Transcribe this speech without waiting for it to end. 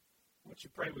Won't you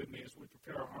pray with me as we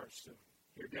prepare our hearts to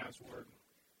hear God's word?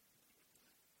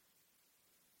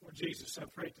 Lord Jesus, I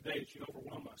pray today that you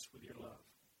overwhelm us with your love.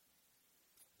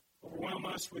 Overwhelm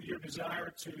us with your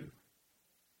desire to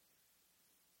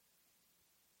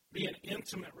be an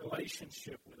intimate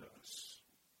relationship with us.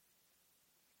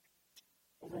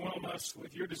 Overwhelm us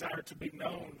with your desire to be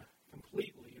known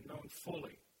completely and known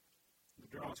fully. And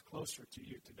draw us closer to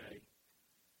you today.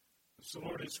 So,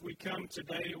 Lord, as we come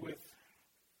today with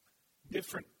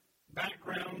different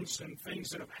backgrounds and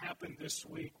things that have happened this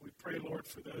week, we pray, Lord,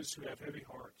 for those who have heavy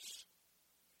hearts.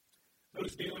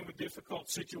 Those dealing with difficult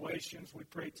situations, we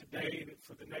pray today that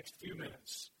for the next few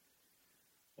minutes,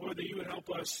 Lord, that you would help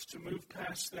us to move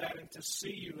past that and to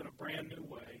see you in a brand new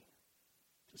way,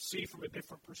 to see from a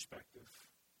different perspective.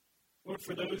 Lord,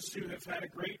 for those who have had a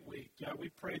great week, God, we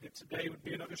pray that today would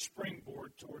be another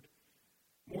springboard toward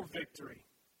more victory,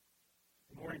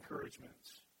 more encouragement.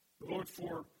 Lord,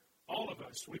 for all of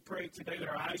us, we pray today that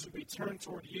our eyes would be turned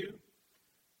toward you,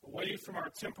 away from our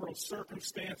temporal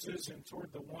circumstances and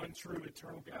toward the one true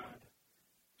eternal God,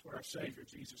 toward our Savior,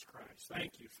 Jesus Christ.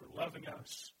 Thank you for loving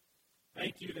us.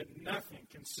 Thank you that nothing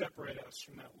can separate us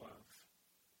from that love.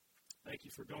 Thank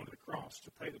you for going to the cross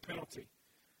to pay the penalty,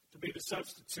 to be the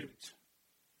substitute,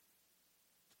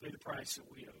 to pay the price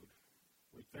that we owed.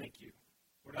 We thank you.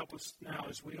 Lord, help us now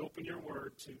as we open your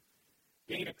word to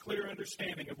gain a clear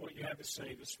understanding of what you have to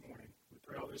say this morning. We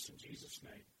pray all this in Jesus'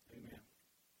 name. Amen.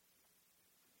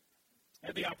 I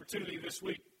had the opportunity this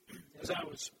week, as I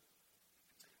was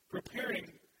preparing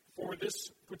for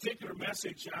this particular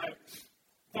message, I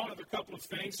thought of a couple of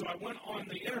things. So I went on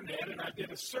the internet and I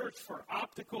did a search for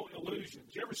optical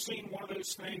illusions. You ever seen one of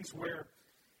those things where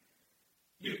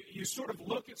you sort of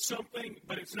look at something,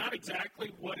 but it's not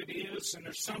exactly what it is, and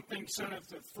there's something kind of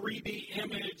the 3D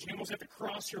image. You almost have to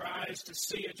cross your eyes to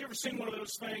see it. You ever seen one of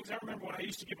those things? I remember when I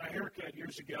used to get my hair cut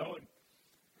years ago,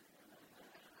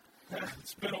 and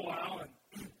it's been a while. And,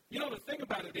 the thing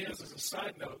about it is, as a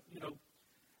side note,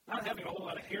 not having a whole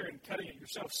lot of hair and cutting it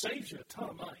yourself saves you a ton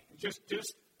of money. Just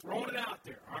throwing it out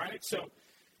there, all right? So,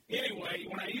 anyway,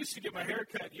 when I used to get my hair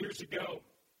cut years ago,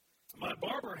 my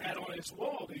barber had on his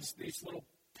wall these little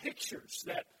pictures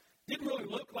that didn't really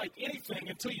look like anything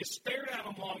until you stared at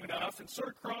them long enough and sort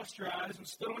of crossed your eyes and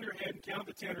stood on your head and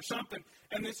counted to 10 or something,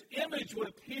 and this image would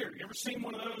appear. You ever seen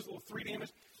one of those little 3D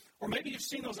images? Or maybe you've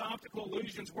seen those optical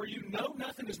illusions where you know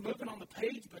nothing is moving on the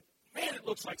page, but, man, it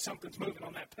looks like something's moving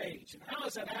on that page. And how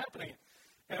is that happening?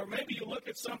 Or maybe you look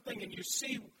at something and you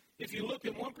see, if you look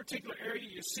in one particular area,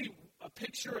 you see a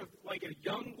picture of, like, a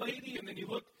young lady, and then you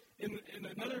look in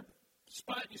another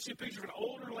spot, you see a picture of an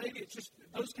older lady. It's just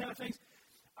those kind of things.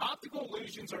 Optical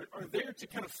illusions are there to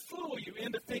kind of fool you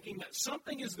into thinking that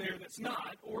something is there that's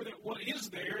not, or that what is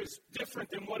there is different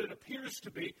than what it appears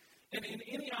to be. And in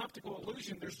any optical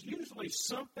illusion, there's usually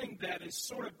something that is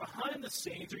sort of behind the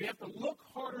scenes, or you have to look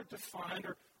harder to find,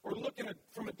 or look at it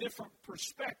from a different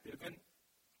perspective.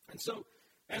 And so,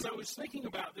 as I was thinking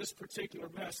about this particular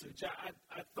message,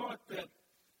 I thought that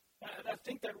I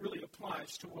think that really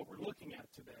applies to what we're looking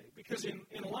at today. Because in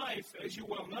life, as you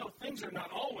well know, things are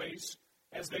not always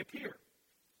as they appear.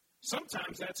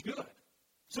 Sometimes that's good.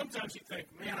 Sometimes you think,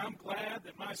 man, I'm glad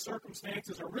that my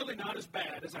circumstances are really not as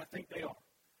bad as I think they are.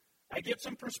 I get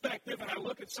some perspective and I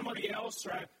look at somebody else,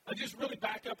 or I just really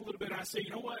back up a little bit and I say,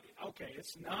 you know what? Okay,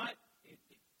 it's not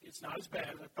as bad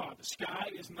as I thought. The sky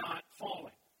is not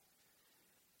falling.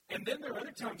 And then there are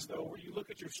other times, though, where you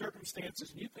look at your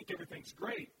circumstances and you think everything's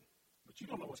great, but you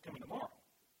don't know what's coming tomorrow.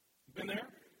 You been there?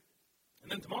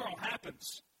 And then tomorrow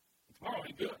happens. And tomorrow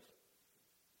ain't good.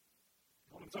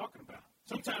 You know what I'm talking about?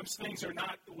 Sometimes things are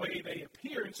not the way they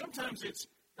appear, and sometimes it's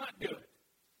not good.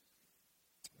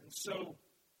 And so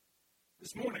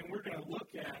this morning we're going to look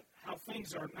at how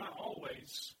things are not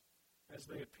always as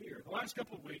they appear. The last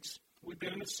couple of weeks we've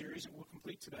been in a series that we'll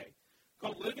complete today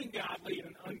called Living Godly in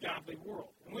an Ungodly World.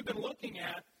 And we've been looking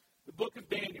at the book of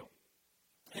Daniel.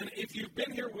 And if you've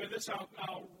been here with us,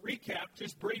 I'll recap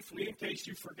just briefly in case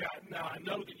you've forgotten. Now, I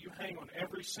know that you hang on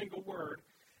every single word,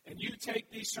 and you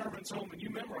take these sermons home and you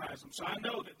memorize them. So I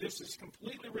know that this is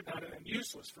completely redundant and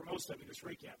useless for most of you, this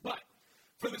recap. But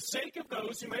for the sake of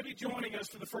those who may be joining us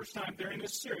for the first time during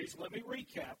this series, let me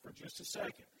recap for just a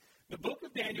second. The book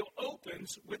of Daniel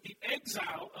opens with the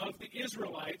exile of the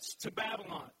Israelites to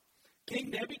Babylon. King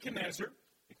Nebuchadnezzar,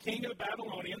 the king of the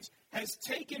Babylonians, has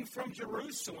taken from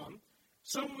Jerusalem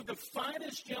some of the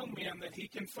finest young men that he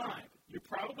can find. You're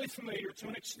probably familiar to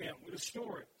an extent with the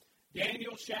story.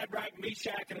 Daniel, Shadrach,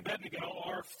 Meshach, and Abednego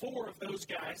are four of those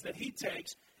guys that he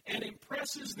takes and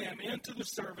impresses them into the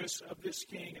service of this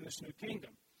king and this new kingdom.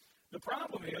 The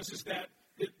problem is that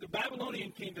The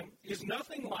Babylonian kingdom is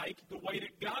nothing like the way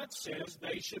that God says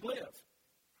they should live.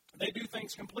 They do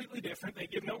things completely different. They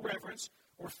give no reverence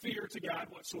or fear to God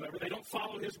whatsoever. They don't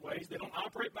follow his ways. They don't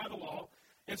operate by the law.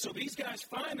 And so these guys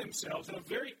find themselves in a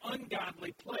very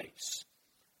ungodly place,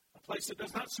 a place that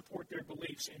does not support their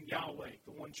beliefs in Yahweh,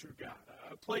 the one true God,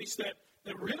 a place that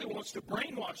really wants to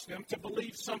brainwash them to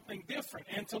believe something different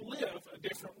and to live a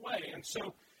different way. And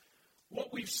so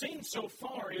what we've seen so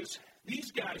far is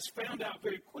these guys found out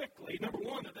very quickly, number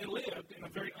one, that they lived in a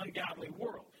very ungodly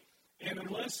world. And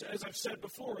unless, as I've said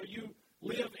before, you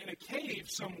live in a cave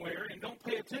somewhere and don't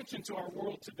pay attention to our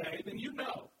world today, then you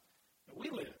know that we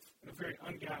live in a very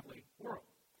ungodly world.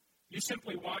 You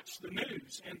simply watch the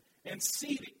news and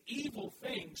see the evil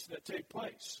things that take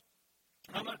place.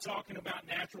 I'm not talking about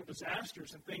natural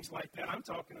disasters and things like that. I'm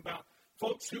talking about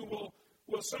folks who will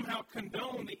somehow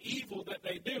condone the evil that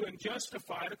they do and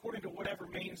justify it according to whatever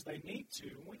means they need to.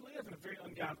 And we live in a very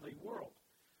ungodly world.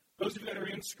 Those of you that are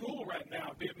in school right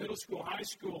now, be it middle school, high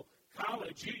school,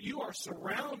 college, you are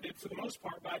surrounded for the most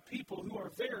part by people who are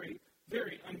very,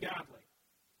 very ungodly.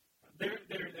 They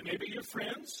may be your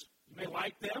friends. You may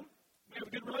like them. You may have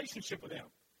a good relationship with them.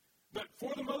 But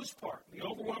for the most part, the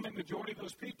overwhelming majority of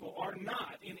those people are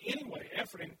not in any way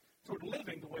efforting toward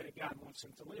living the way that God wants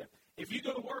them to live. If you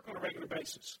go to work on a regular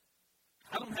basis,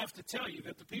 I don't have to tell you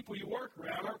that the people you work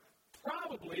around are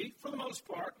probably, for the most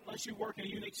part, unless you work in a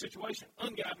unique situation,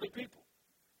 ungodly people.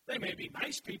 They may be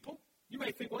nice people. You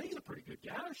may think, well, he's a pretty good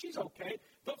guy or she's okay.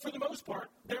 But for the most part,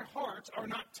 their hearts are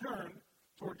not turned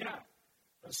toward God.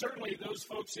 Certainly those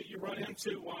folks that you run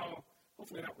into while,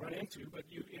 hopefully not run into, but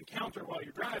you encounter while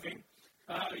you're driving,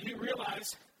 you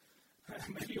realize,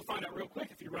 maybe you'll find out real quick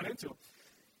if you run into them,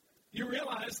 you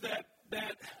realize that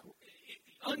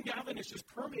ungodliness just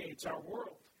permeates our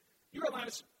world. You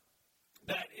realize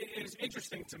that it is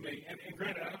interesting to me, and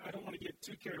granted, I don't want to get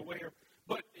too carried away here,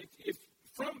 but if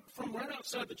from right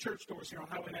outside the church doors here on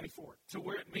Highway 94 to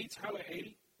where it meets Highway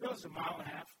 80, it's a mile and a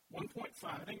half, 1.5,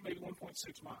 I think maybe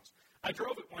 1.6 miles. I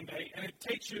drove it one day, and it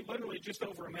takes you literally just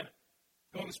over a minute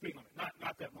going the speed limit,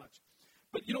 not that much.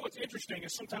 But you know what's interesting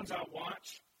is sometimes I'll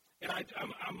watch, and I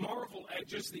marvel at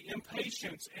just the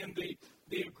impatience and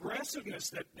the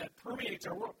aggressiveness that permeates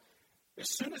our world. As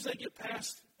soon as they get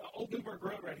past Old Newburgh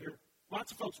Road right here,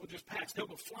 lots of folks will just pass. They'll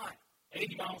go flying,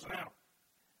 80 miles an hour.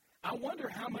 I wonder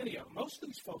how many of them, most of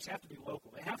these folks have to be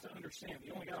local. They have to understand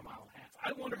you only got a mile and a half.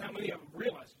 I wonder how many of them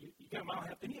realize you got a mile and a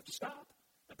half, then you have to stop.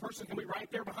 The person can be right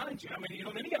there behind you. I mean,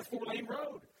 then you got a 4-lane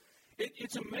road.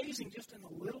 It's amazing just in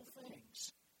the little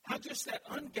things. How just that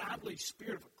ungodly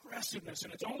spirit of aggressiveness,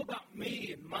 and it's all about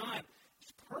me and mine,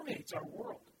 just permeates our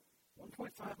world.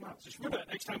 1.5 miles. Just remember that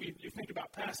next time you think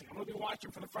about passing. I'm going to be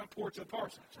watching from the front porch of the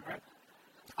parsonage, all right?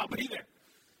 I'll be there.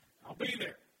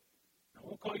 I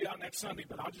won't call you out next Sunday,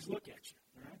 but I'll just look at you,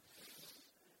 all right?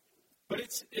 But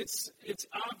it's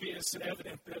obvious and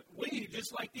evident that we,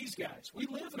 just like these guys, we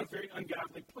live in a very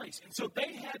ungodly place. And so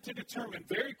they had to determine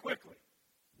very quickly,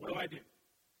 what do I do?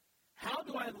 How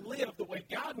do I live the way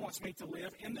God wants me to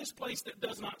live in this place that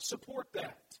does not support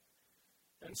that?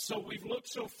 And so we've looked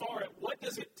so far at what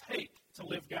does it take to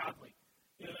live godly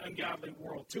in an ungodly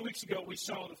world. 2 weeks ago, we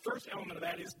saw the first element of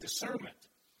that is discernment.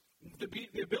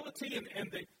 The ability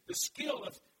and the skill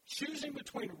of choosing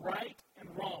between right and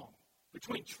wrong,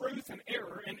 between truth and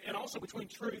error, and also between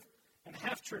truth and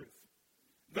half-truth.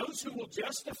 Those who will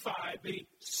justify the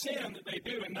sin that they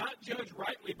do and not judge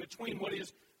rightly between what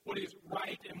is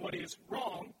right and what is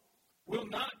wrong will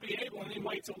not be able in any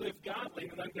way to live godly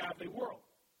in an ungodly world.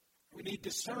 We need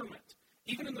discernment.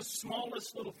 Even in the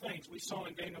smallest little things, we saw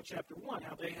in Daniel chapter 1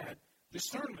 how they had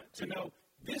discernment to know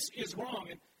this is wrong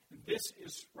and this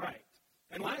is right.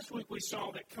 And last week we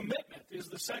saw that commitment is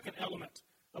the second element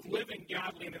of living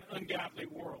godly in an ungodly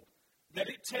world. That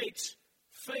it takes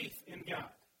faith in God.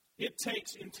 It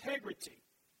takes integrity.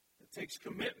 It takes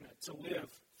commitment to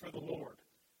live for the Lord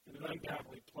in an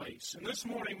ungodly place. And this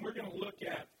morning we're going to look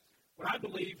at what I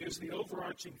believe is the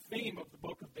overarching theme of the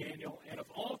book of Daniel. And of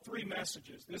all three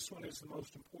messages, this one is the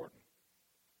most important.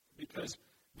 Because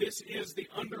this is the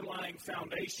underlying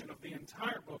foundation of the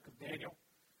entire book of Daniel.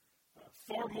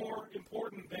 Far more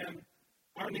important than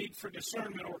our need for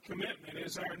discernment or commitment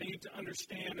is our need to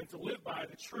understand and to live by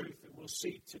the truth that we'll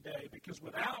see today. Because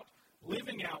without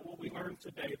living out what we learned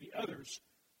today, the others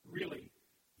really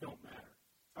don't matter.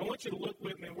 I want you to look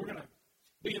with me. We're going to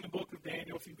be in the book of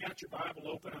Daniel. If you've got your Bible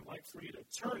open, I'd like for you to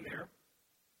turn there.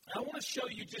 I want to show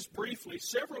you just briefly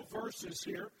several verses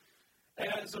here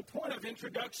as a point of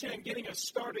introduction and getting us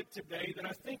started today that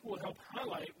I think will help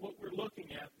highlight what we're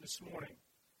looking at this morning.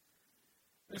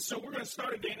 And so we're going to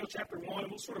start in Daniel chapter 1, and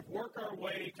we'll sort of work our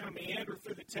way, kind of meander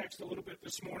through the text a little bit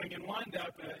this morning and wind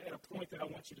up at a point that I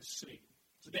want you to see.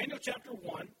 So Daniel chapter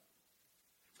 1,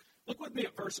 look with me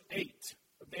at verse 8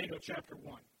 of Daniel chapter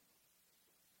 1.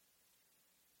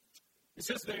 It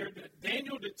says there that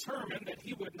Daniel determined that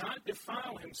he would not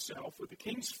defile himself with the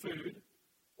king's food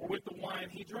or with the wine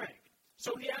he drank.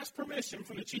 So he asked permission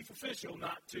from the chief official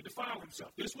not to defile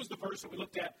himself. This was the verse that we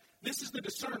looked at. This is the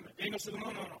discernment. Daniel said,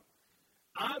 no.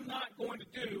 I'm not going to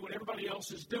do what everybody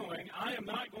else is doing. I am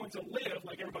not going to live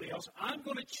like everybody else. I'm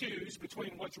going to choose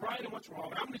between what's right and what's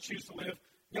wrong. I'm going to choose to live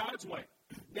God's way.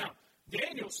 Now,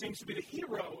 Daniel seems to be the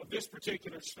hero of this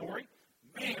particular story.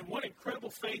 Man, what incredible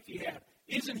faith he had.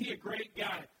 Isn't he a great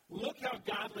guy? Look how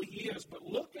godly he is. But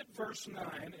look at verse 9,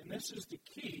 and this is the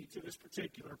key to this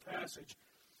particular passage.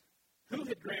 Who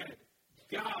had granted?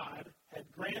 God had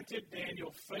granted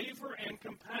Daniel favor and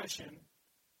compassion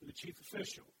to the chief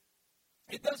official.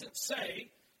 It doesn't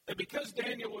say that because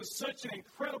Daniel was such an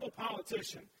incredible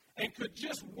politician and could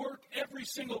just work every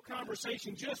single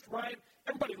conversation just right,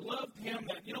 everybody loved him,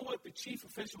 that, you know what, the chief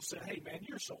official said, hey, man,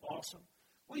 you're so awesome.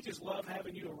 We just love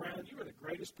having you around. You are the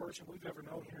greatest person we've ever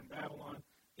known here in Babylon.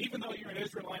 Even though you're an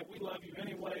Israelite, we love you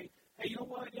anyway. Hey, you know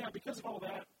what? Yeah, because of all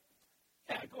that,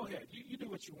 yeah, go ahead. You do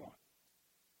what you want.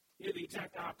 Yeah, the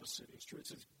exact opposite is true. It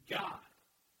says God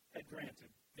had granted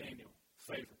Daniel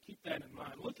favor. Keep that in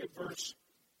mind. Look at verse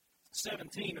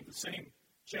 17 of the same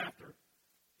chapter.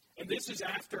 And this is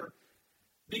after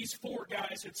these four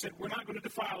guys had said, we're not going to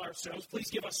defile ourselves. Please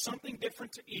give us something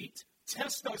different to eat.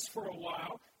 Test us for a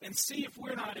while and see if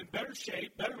we're not in better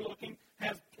shape, better looking,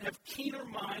 have keener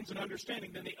minds and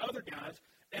understanding than the other guys.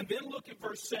 And then look at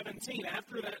verse 17.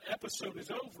 After that episode is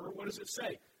over, what does it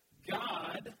say?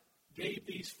 God gave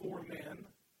these four men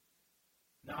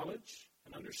knowledge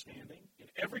and understanding in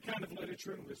every kind of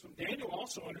literature and wisdom. Daniel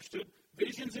also understood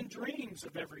visions and dreams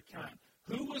of every kind.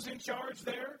 Who was in charge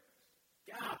there?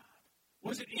 God.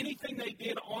 Was it anything they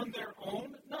did on their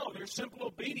own? No, their simple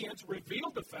obedience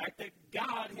revealed the fact that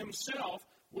God himself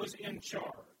was in charge.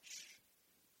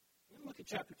 Look at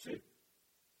chapter 2.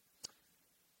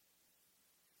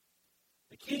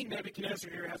 The king Nebuchadnezzar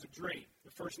here has a dream.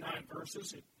 The first 9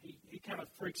 verses, he kind of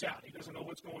freaks out. He doesn't know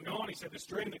what's going on. He said this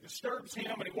dream that disturbs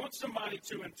him, and he wants somebody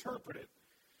to interpret it.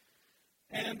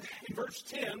 And in verse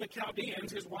 10, the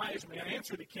Chaldeans, his wise men,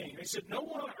 answered the king. They said, no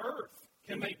one on earth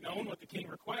can make known what the king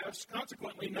requests.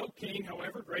 Consequently, no king,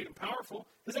 however great and powerful,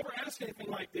 has ever asked anything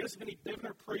like this of any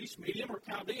diviner, priest, medium, or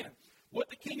Chaldean. What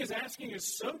the king is asking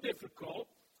is so difficult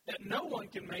that no one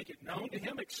can make it known to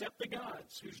him except the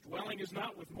gods, whose dwelling is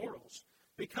not with mortals.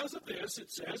 Because of this, it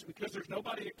says, because there's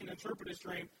nobody that can interpret his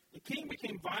dream, the king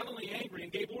became violently angry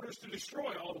and gave orders to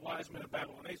destroy all the wise men of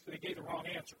Babylon. They gave the wrong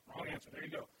answer. Wrong answer. There you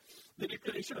go.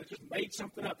 They should have just made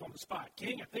something up on the spot.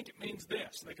 King, I think it means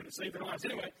this. They could have saved their lives.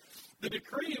 Anyway, the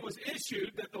decree was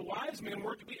issued that the wise men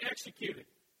were to be executed.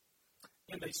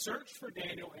 And they searched for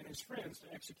Daniel and his friends to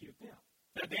execute them.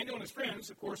 Now, Daniel and his friends,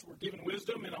 of course, were given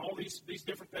wisdom and all these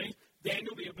different things.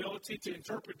 Daniel, the ability to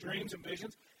interpret dreams and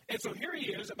visions. And so here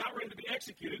he is, about ready to be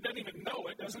executed, doesn't even know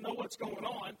it, doesn't know what's going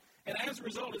on. And as a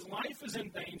result, his life is in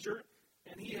danger,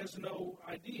 and he has no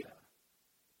idea.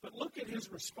 But look at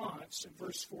his response in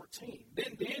verse 14.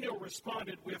 Then Daniel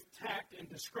responded with tact and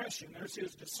discretion, there's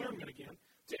his discernment again,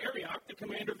 to Arioch, the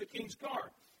commander of the king's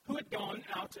guard, who had gone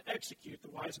out to execute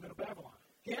the wise men of Babylon.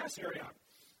 He asked Arioch,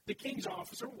 the king's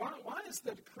officer, why is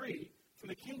the decree from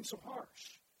the king so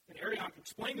harsh? And Arioch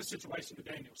explained the situation to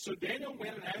Daniel. So Daniel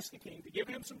went and asked the king to give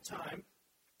him some time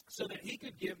so that he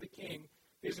could give the king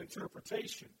his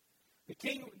interpretation. The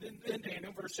king, then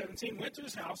Daniel, verse 17, went to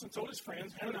his house and told his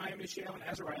friends, Hananiah, Mishael, and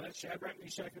Azariah, that's Shadrach,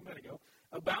 Meshach, and Abednego,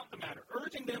 about the matter,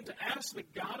 urging them to ask the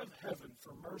God of heaven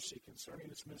for mercy concerning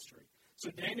this mystery. So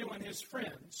Daniel and his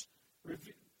friends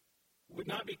would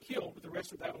not be killed with the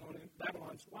rest of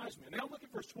Babylon's wise men. Now look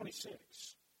at verse 26.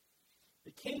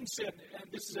 The king said,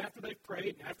 and this is after they've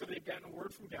prayed and after they've gotten a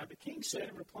word from God, the king said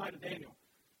in reply to Daniel,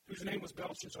 whose name was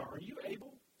Belshazzar, are you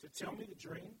able to tell me the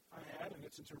dream I had and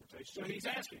its interpretation? So he's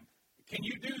asking, can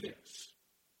you do this?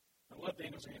 I love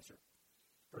Daniel's answer.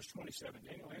 Verse 27,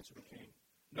 Daniel answered the king,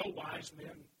 no wise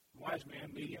man,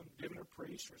 medium, diviner,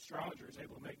 priest, or astrologer is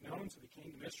able to make known to the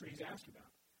king the mystery he's asked about.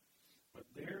 But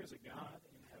there is a God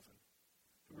in heaven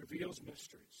who reveals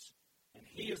mysteries. And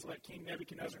he has let King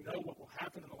Nebuchadnezzar know what will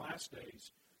happen in the last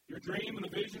days. Your dream and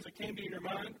the visions that came to your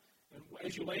mind, and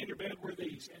as you lay in your bed, were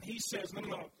these. And he says,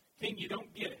 no, King, you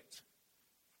don't get it.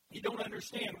 You don't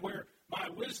understand where my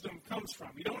wisdom comes from.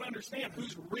 You don't understand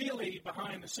who's really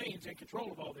behind the scenes in control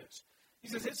of all this. He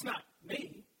says, it's not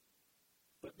me,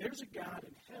 but there's a God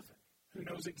in heaven who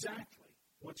knows exactly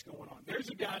what's going on. There's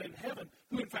a God in heaven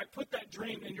who, in fact, put that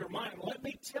dream in your mind. Let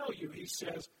me tell you, he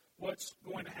says, what's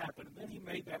going to happen. And then he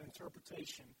made that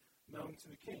interpretation known to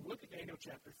the king. Look at Daniel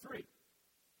chapter 3.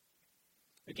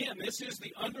 Again, this is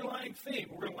the underlying theme.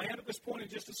 We're going to land at this point in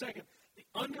just a second. The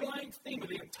underlying theme of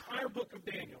the entire book of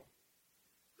Daniel.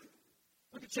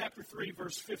 Look at chapter 3,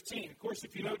 verse 15. Of course,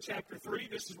 if you know chapter 3,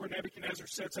 this is where Nebuchadnezzar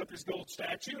sets up his gold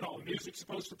statue and all the music's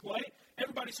supposed to play.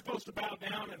 Everybody's supposed to bow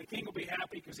down, and the king will be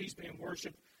happy because he's being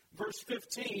worshipped. Verse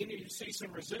 15, you see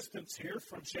some resistance here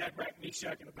from Shadrach,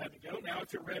 Meshach, and Abednego. Now,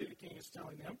 if you're ready, the king is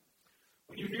telling them,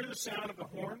 when you hear the sound of the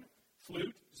horn,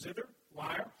 flute, zither,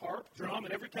 lyre, harp, drum,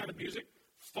 and every kind of music,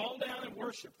 fall down and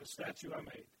worship the statue I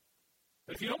made.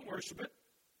 But if you don't worship it,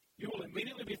 you will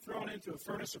immediately be thrown into a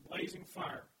furnace of blazing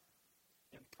fire.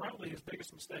 And probably his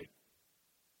biggest mistake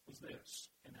was this.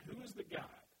 And who is the God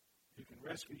who can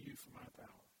rescue you from my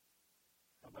power?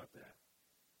 How about that?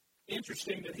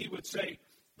 Interesting that he would say,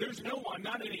 there's no one,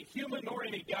 not any human nor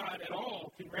any God at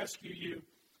all, can rescue you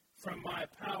from my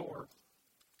power.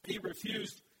 He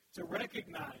refused to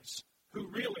recognize who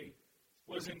really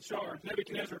was in charge.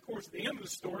 Nebuchadnezzar, of course, at the end of the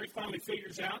story, finally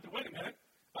figures out that, wait a minute,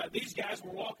 these guys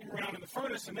were walking around in the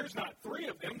furnace, and there's not three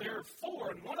of them, there are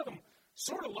four, and one of them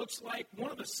sort of looks like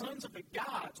one of the sons of the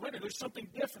gods. Wait a minute, there's something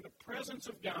different. The presence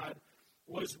of God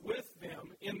was with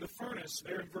them in the furnace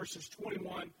there in verses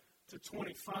 21 to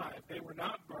 25. They were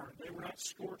not burned. They were not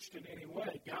scorched in any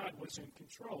way. God was in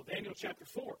control. Daniel chapter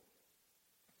 4.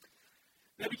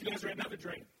 Nebuchadnezzar had another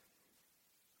dream,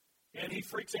 and he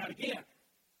freaks out again.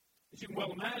 As you can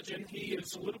well imagine, he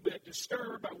is a little bit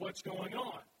disturbed by what's going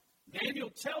on. Daniel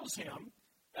tells him,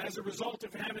 as a result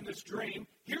of having this dream,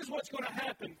 here's what's going to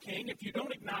happen, king, if you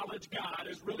don't acknowledge God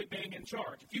as really being in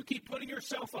charge. If you keep putting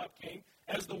yourself up, king,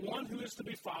 as the one who is to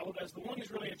be followed, as the one who's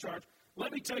really in charge,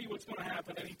 let me tell you what's going to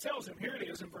happen. And he tells him, here it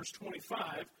is in verse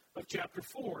 25 of chapter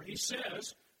 4. He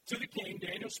says to the king,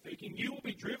 Daniel speaking, you will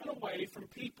be driven away from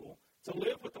people to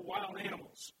live with the wild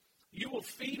animals. You will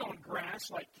feed on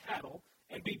grass like cattle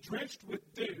and be drenched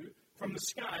with dew from the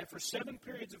sky for 7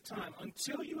 periods of time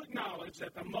until you acknowledge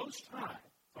that the Most High,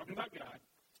 talking about God,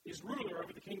 is ruler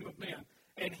over the kingdom of men,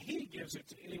 and he gives it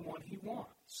to anyone he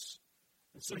wants.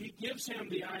 And so he gives him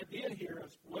the idea here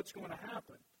of what's going to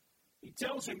happen. He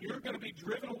tells him, you're going to be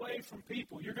driven away from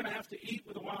people. You're going to have to eat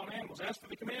with the wild animals. As for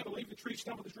the command to leave the tree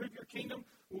stump of the roof, your kingdom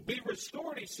will be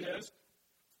restored, he says,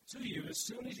 to you as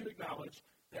soon as you acknowledge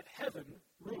that heaven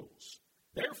rules.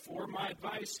 Therefore, may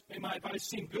my advice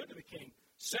seem good to the king.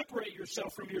 Separate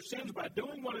yourself from your sins by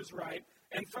doing what is right,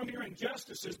 and from your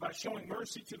injustices by showing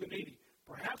mercy to the needy.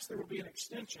 Perhaps there will be an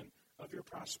extension of your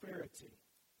prosperity.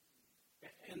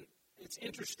 And it's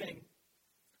interesting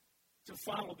to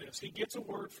follow this. He gets a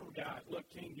word from God. Look,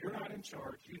 king, you're not in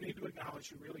charge. You need to acknowledge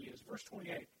who really is. Verse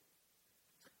 28.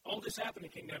 All this happened to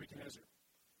King Nebuchadnezzar.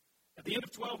 At the end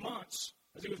of 12 months,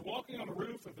 as he was walking on the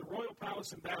roof of the royal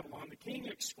palace in Babylon, the king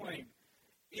exclaimed,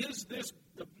 is this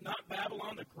not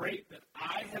Babylon the Great that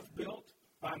I have built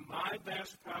by my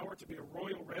vast power to be a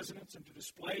royal residence and to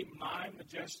display my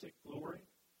majestic glory?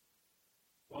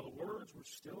 While the words were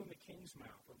still in the king's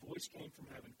mouth, a voice came from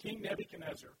heaven. King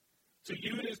Nebuchadnezzar, to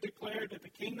you it is declared that the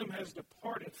kingdom has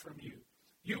departed from you.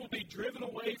 You will be driven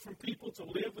away from people to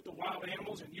live with the wild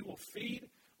animals, and you will feed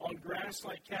on grass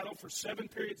like cattle for 7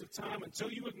 periods of time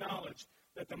until you acknowledge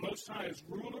that the Most High is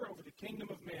ruler over the kingdom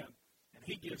of men, and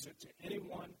he gives it to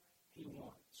anyone he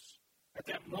wants. At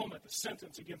that moment, the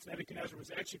sentence against Nebuchadnezzar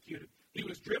was executed. He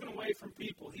was driven away from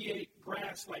people. He ate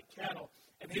grass like cattle,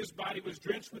 and his body was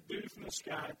drenched with dew from the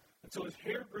sky until his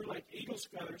hair grew like eagle's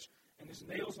feathers and his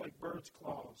nails like bird's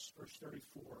claws. Verse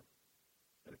 34.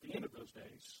 But at the end of those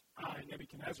days, I,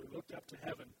 Nebuchadnezzar, looked up to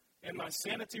heaven, and my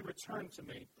sanity returned to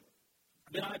me.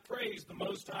 Then I praised the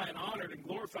Most High and honored and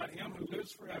glorified him who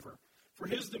lives forever. For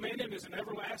his dominion is an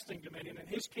everlasting dominion, and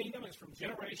his kingdom is from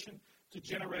generation to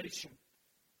generation.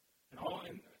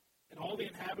 And all the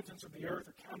inhabitants of the earth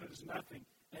are counted as nothing.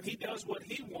 And he does what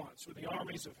he wants with the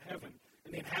armies of heaven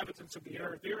and the inhabitants of the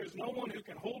earth. There is no one who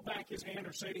can hold back his hand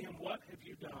or say to him, what have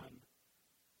you done?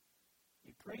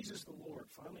 He praises the Lord,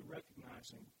 finally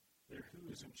recognizing that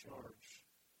who is in charge.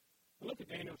 Now look at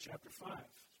Daniel chapter 5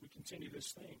 as we continue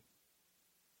this theme.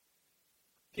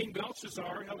 King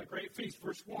Belshazzar held a great feast,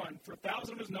 verse 1, for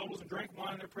 1,000 of his nobles and drank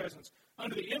wine in their presence.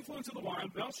 Under the influence of the wine,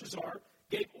 Belshazzar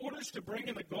gave orders to bring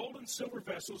in the gold and silver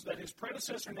vessels that his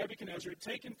predecessor Nebuchadnezzar had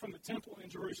taken from the temple in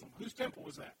Jerusalem. Whose temple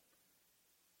was that?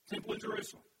 Temple in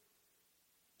Jerusalem.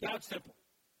 God's temple.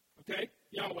 Okay?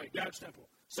 Yahweh, God's temple.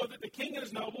 So that the king and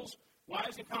his nobles,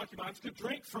 wives and concubines could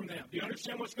drink from them. Do you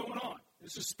understand what's going on?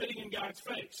 This is spitting in God's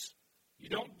face. You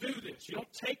don't do this. You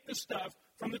don't take the stuff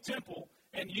from the temple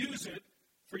and use it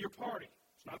for your party.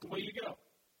 It's not the way you go.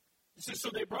 It says, so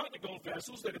they brought the gold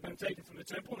vessels that had been taken from the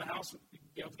temple in the house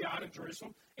of God in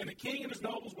Jerusalem, and the king and his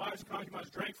nobles, wives, and concubines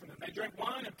drank from them. They drank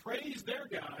wine and praised their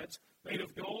gods, made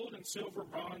of gold and silver,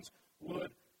 bronze, wood,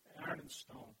 iron, and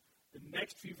stone. The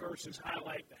next few verses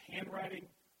highlight the handwriting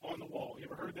on the wall. You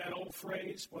ever heard that old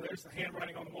phrase? Well, there's the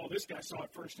handwriting on the wall. This guy saw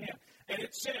it firsthand. And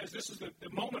it says, this is the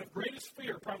moment of greatest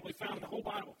fear probably found in the whole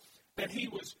Bible, that he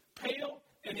was pale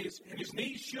and his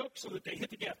knees shook so that they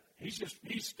hit together. He's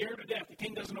scared to death. The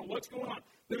king doesn't know what's going on.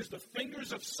 There's the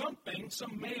fingers of some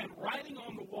man writing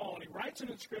on the wall, and he writes an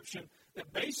inscription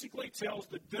that basically tells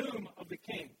the doom of the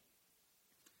king.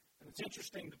 And it's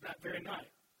interesting that very night,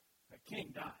 the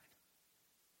king died.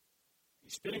 He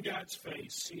spit in God's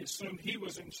face. He assumed he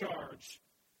was in charge,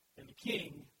 and the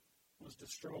king was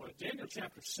destroyed. Daniel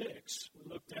chapter 6,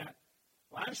 we looked at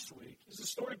last week, is the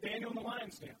story of Daniel in the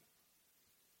lion's den.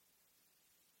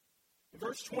 In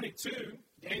verse 22,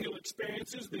 Daniel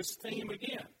experiences this theme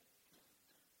again.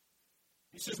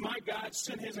 He says, my God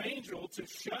sent his angel to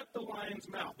shut the lion's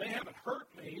mouth. They haven't hurt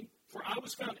me, for I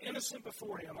was found innocent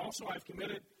before him. Also, I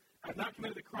have not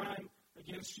committed the crime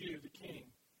against you, the king.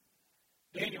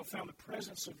 Daniel found the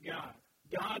presence of God.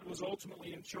 God was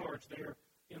ultimately in charge there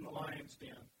in the lion's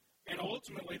den. And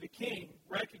ultimately, the king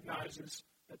recognizes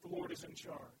that the Lord is in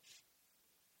charge.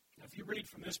 Now, if you read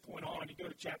from this point on, you go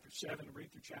to chapter 7 and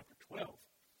read through chapter 12,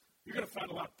 you're going to find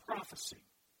a lot of prophecy,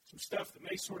 some stuff that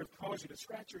may sort of cause you to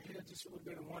scratch your head just a little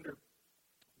bit and wonder,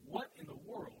 what in the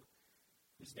world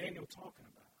is Daniel talking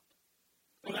about?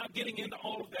 Without getting into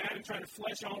all of that and trying to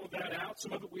flesh all of that out,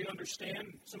 some of it we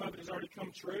understand, some of it has already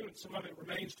come true, and some of it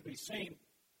remains to be seen.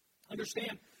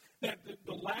 Understand that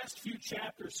the last few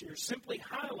chapters here simply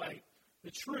highlight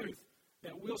the truth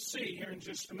that we'll see here in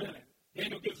just a minute.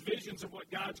 Daniel gives visions of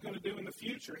what God's going to do in the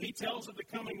future. He tells of the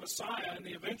coming Messiah and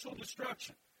the eventual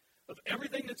destruction of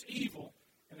everything that's evil,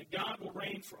 and that God will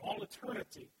reign for all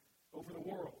eternity over the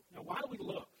world. Now, why do we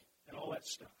look at all that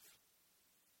stuff?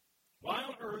 Why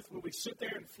on earth would we sit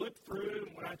there and flip through,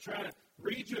 and when I try to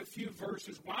read you a few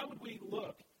verses, why would we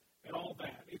look at all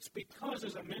that? It's because,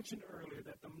 as I mentioned earlier,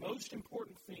 that the most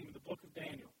important theme of the book of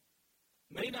Daniel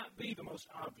may not be the most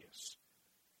obvious,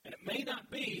 and it may not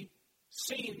be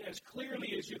seen as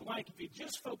clearly as you'd like if you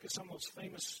just focus on those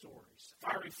famous stories. The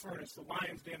fiery furnace, the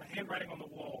lion's den, the handwriting on the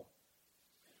wall.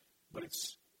 But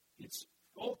it's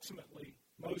ultimately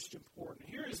most important.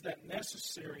 Here is that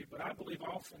necessary, but I believe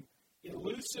often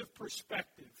elusive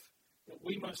perspective that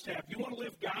we must have. You want to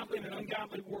live godly in an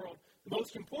ungodly world, the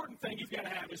most important thing you've got to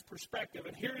have is perspective.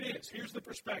 And here it is. Here's the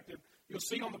perspective. You'll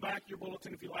see on the back of your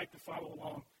bulletin if you like to follow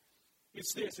along.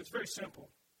 It's this. It's very simple.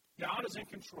 God is in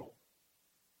control.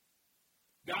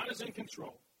 God is in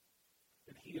control,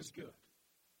 and he is good.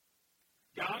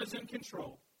 God is in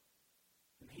control,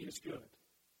 and he is good.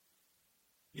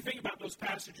 You think about those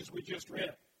passages we just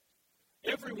read.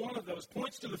 Every one of those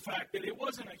points to the fact that it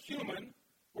wasn't a human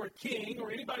or a king or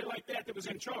anybody like that that was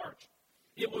in charge.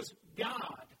 It was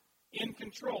God in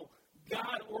control,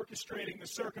 God orchestrating the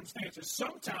circumstances,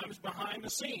 sometimes behind the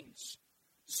scenes,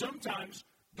 sometimes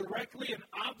directly and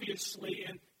obviously,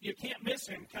 and you can't miss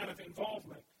him kind of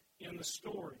involvement in the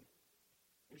story.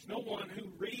 There's no one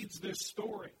who reads this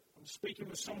story. I was speaking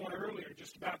with someone earlier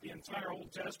just about the entire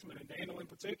Old Testament, and Daniel in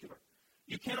particular.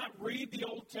 You cannot read the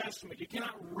Old Testament. You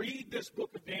cannot read this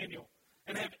book of Daniel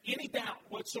and have any doubt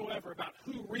whatsoever about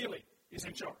who really is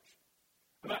in charge,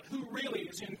 about who really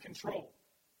is in control.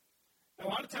 And a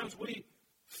lot of times we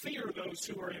fear those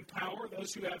who are in power,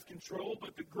 those who have control,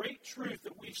 but the great truth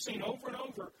that we've seen over and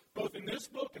over, both in this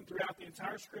book and throughout the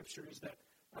entire Scripture, is that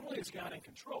not only is God in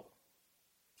control,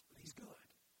 but he's good.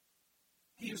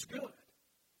 He is good.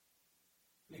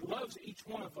 And he loves each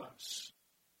one of us.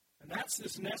 And that's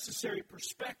this necessary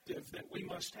perspective that we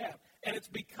must have. And it's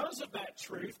because of that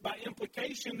truth, by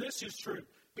implication, this is true.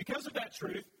 Because of that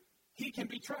truth, he can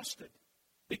be trusted.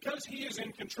 Because he is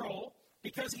in control,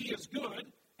 because he is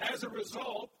good, as a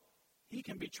result, he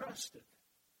can be trusted.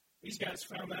 These guys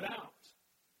found that out.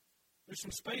 There's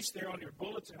some space there on your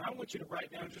bulletin. I want you to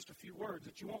write down just a few words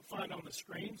that you won't find on the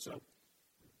screen, so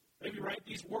maybe write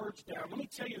these words down. Let me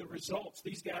tell you the results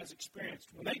these guys experienced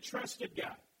when they trusted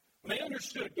God. When they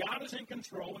understood God is in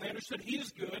control, when they understood he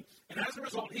is good, and as a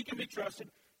result, he can be trusted,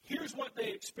 here's what they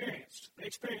experienced. They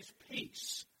experienced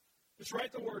peace. Just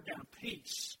write the word down,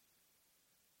 peace.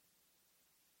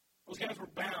 Those guys were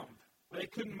bound. They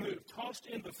couldn't move, tossed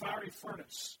into the fiery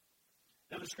furnace.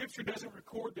 Now, the Scripture doesn't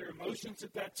record their emotions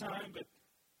at that time, but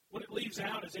what it leaves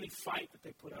out is any fight that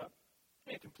they put up.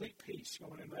 They had complete peace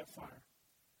going into that fire.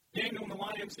 Daniel in the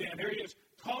lion's den, there he is,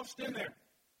 tossed in there.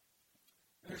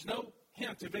 There's no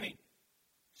hint of any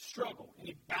struggle,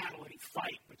 any battle, any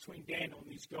fight between Daniel and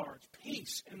these guards.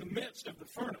 Peace in the midst of the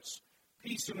furnace.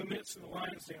 Peace in the midst of the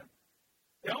lion's den.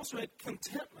 They also had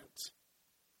contentment.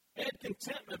 They had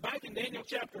contentment. Back in Daniel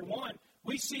chapter 1,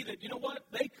 we see that, you know what?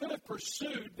 They could have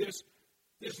pursued this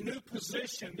new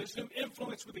position, this new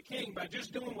influence with the king by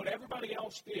just doing what everybody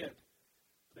else did.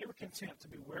 They were content to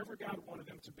be wherever God wanted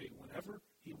them to be, whenever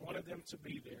He wanted them to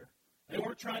be there. They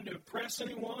weren't trying to impress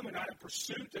anyone. They're not in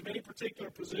pursuit of any particular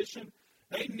position.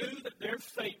 They knew that their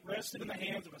fate rested in the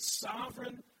hands of a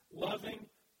sovereign, loving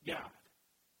God.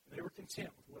 They were content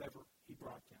with whatever He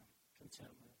brought them.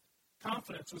 Contentment.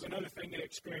 Confidence was another thing they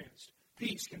experienced.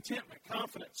 Peace, contentment,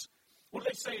 confidence. What do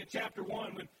they say in chapter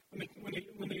 1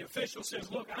 when the official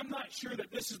says, look, I'm not sure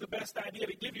that this is the best idea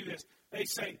to give you this. They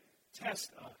say,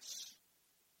 test us.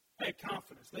 They had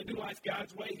confidence. They do life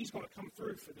God's way. He's going to come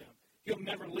through for them. He'll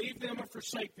never leave them or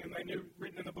forsake them. They knew,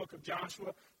 written in the book of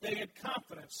Joshua. They had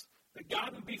confidence that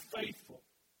God would be faithful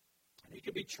and He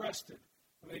could be trusted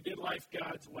when they did life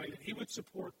God's way, that He would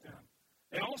support them.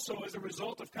 They also, as a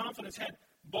result of confidence, had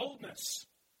boldness.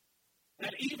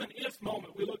 That even if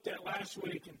moment we looked at last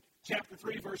week in chapter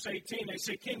 3, verse 18, they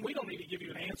say, King, we don't need to give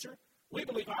you an answer. We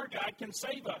believe our God can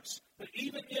save us. But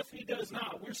even if He does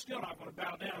not, we're still not going to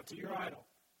bow down to your idol.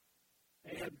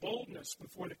 They had boldness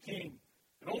before the king.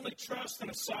 And only trust in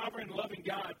a sovereign, loving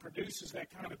God produces that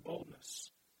kind of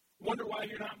boldness. Wonder why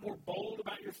you're not more bold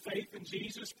about your faith in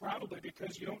Jesus? Probably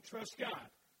because you don't trust God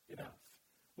enough.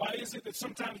 Why is it that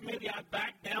sometimes maybe I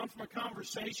back down from a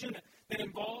conversation that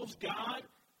involves God?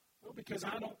 Well, because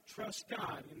I don't trust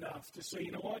God enough to say,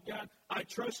 you know what, God, I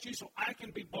trust you so I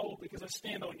can be bold because I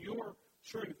stand on your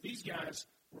truth. These guys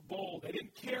were bold. They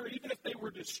didn't care. Even if they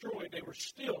were destroyed, they were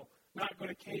still not going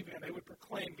to cave in. They would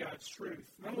proclaim God's truth.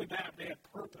 Not only that, they had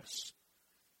purpose.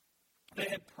 They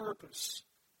had purpose.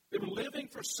 They were living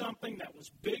for something that was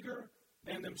bigger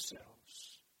than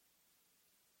themselves.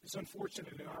 It's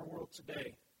unfortunate in our world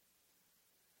today.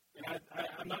 And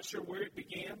I'm not sure where it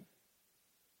began.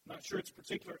 I'm not sure it's a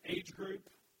particular age group.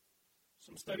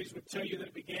 Some studies would tell you that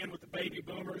it began with the baby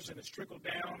boomers and it's trickled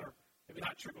down, or maybe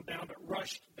not trickled down, but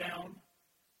rushed down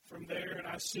from there. And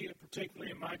I see it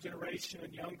particularly in my generation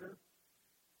and younger.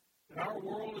 And our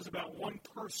world is about one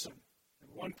person and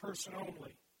one person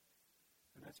only.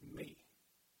 And that's me.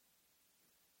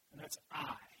 And that's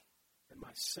I and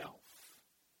myself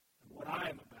and what I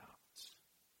am about.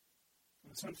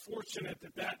 And it's unfortunate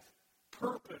that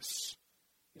purpose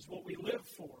is what we live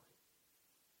for.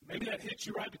 Maybe that hits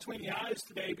you right between the eyes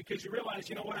today because you realize,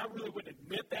 you know what, I really wouldn't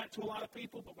admit that to a lot of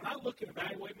people, but when I look and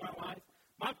evaluate my life,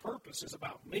 my purpose is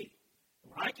about me.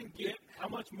 What I can get, how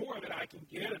much more of it I can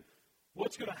get, and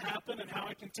what's going to happen and how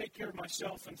I can take care of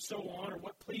myself and so on, or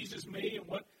what pleases me and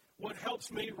what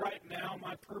helps me right now,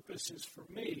 my purpose is for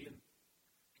me. And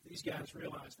these guys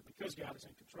realized that because God is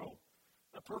in control,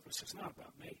 my purpose is not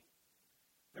about me.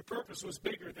 Their purpose was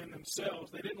bigger than themselves.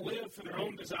 They didn't live for their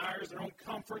own desires, their own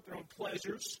comfort, their own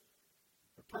pleasures.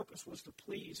 Their purpose was to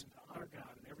please and to honor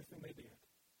God in everything they did.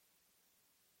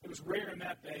 It was rare in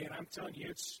that day, and I'm telling you,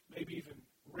 it's maybe even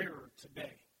rarer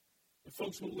today. That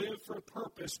folks will live for a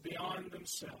purpose beyond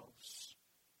themselves.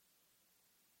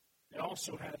 They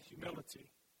also had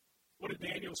humility. What did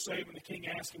Daniel say when the king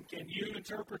asked him, can you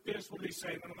interpret this? What did he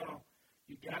say? No.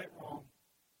 You got it wrong.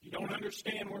 You don't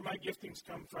understand where my giftings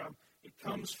come from. It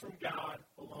comes from God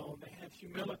alone. They had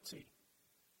humility.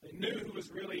 They knew who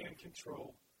was really in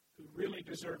control, who really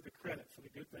deserved the credit for the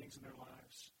good things in their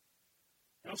lives.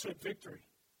 They also had victory.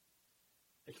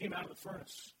 They came out of the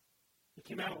furnace. They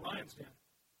came out of the lion's den,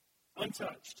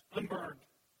 untouched, unburned.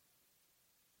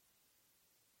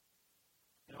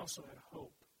 They also had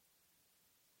hope.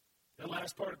 The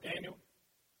last part of Daniel,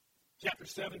 chapter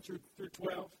 7 through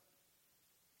 12,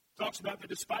 talks about that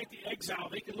despite the exile,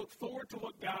 they could look forward to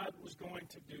what God was going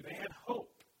to do. They had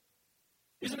hope.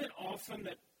 Isn't it often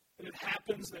that it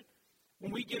happens that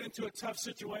when we get into a tough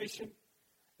situation,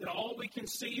 that all we can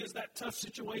see is that tough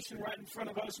situation right in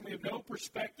front of us, and we have no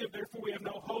perspective, therefore we have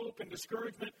no hope, and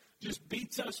discouragement just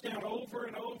beats us down over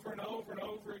and over and over and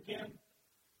over again?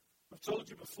 I've told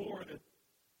you before that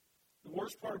the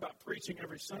worst part about preaching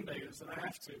every Sunday is that I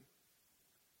have to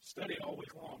study all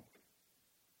week long.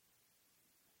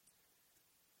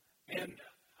 And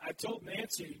I told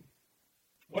Nancy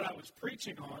what I was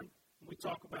preaching on, and we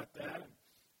talk about that. And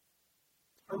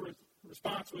her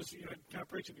response was, you're kind of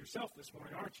preaching to yourself this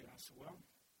morning, aren't you? I said, well,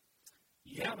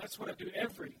 yeah, that's what I do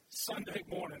every Sunday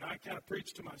morning. I kind of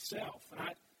preach to myself. And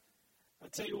I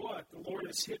tell you what, the Lord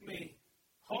has hit me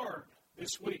hard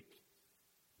this week.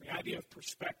 The idea of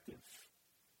perspective.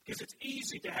 Because it's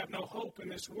easy to have no hope in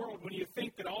this world when you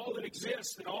think that all that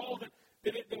exists, that all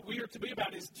that we are to be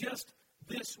about is just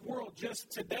this world,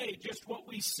 just today, just what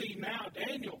we see now.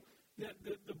 Daniel,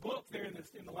 the book there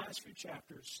in the last few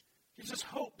chapters, gives us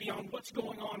hope beyond what's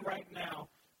going on right now,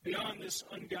 beyond this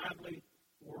ungodly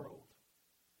world.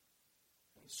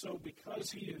 And so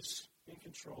because he is in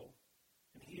control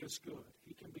and he is good,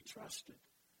 he can be trusted.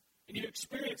 And you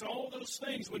experience all those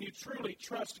things when you truly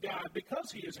trust God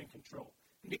because he is in control.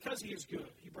 And because he is good,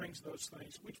 he brings those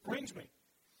things. Which brings me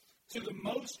to the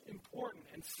most important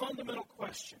and fundamental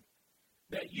question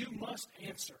that you must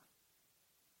answer.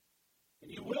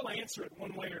 And you will answer it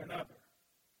one way or another.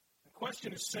 The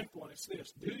question is simple, and it's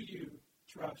this: do you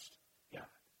trust God?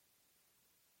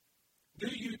 Do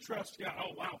you trust God?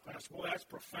 Oh, wow, Pastor, boy, that's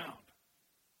profound.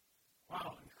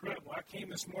 Wow, incredible. I came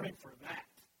this morning for that.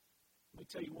 Let me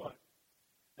tell you what,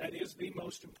 that is the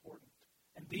most important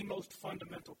and the most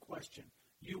fundamental question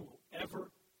you will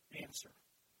ever answer.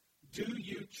 Do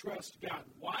you trust God?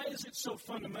 Why is it so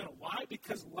fundamental? Why?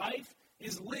 Because life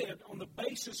is lived on the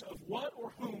basis of what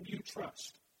or whom you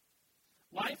trust.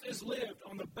 Life is lived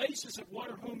on the basis of what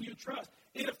or whom you trust.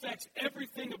 It affects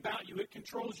everything about you. It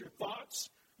controls your thoughts,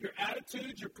 your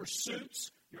attitudes, your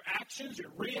pursuits, your actions,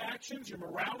 your reactions, your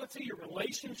morality, your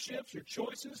relationships, your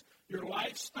choices, your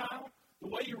lifestyle, the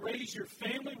way you raise your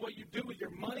family, what you do with your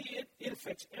money. It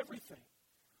affects everything.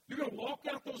 You're going to walk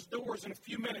out those doors in a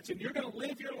few minutes, and you're going to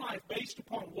live your life based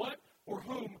upon what or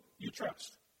whom you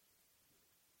trust.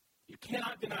 You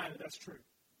cannot deny that that's true.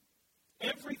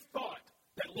 Every thought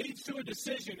that leads to a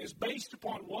decision is based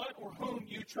upon what or whom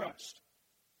you trust.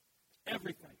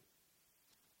 Everything.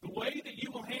 The way that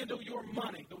you will handle your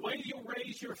money, the way that you'll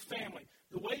raise your family,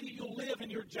 the way that you'll live in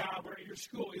your job or at your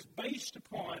school is based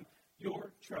upon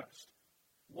your trust.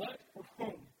 What or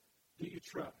whom do you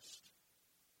trust?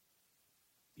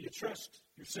 Do you trust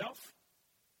yourself?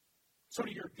 Sort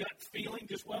of your gut feeling,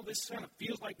 just, well, this kind of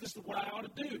feels like this is what I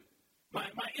ought to do. My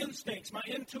instincts, my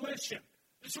intuition.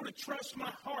 I sort of trust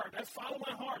my heart. I follow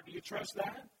my heart. Do you trust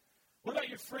that? What about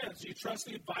your friends? Do you trust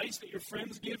the advice that your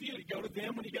friends give you? Do you go to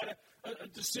them when you got a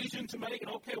decision to make?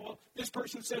 And, okay, well, this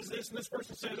person says this and this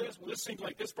person says this. Well, this seems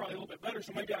like this is probably a little bit better,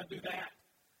 so maybe I'll do that.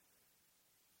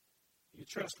 Do you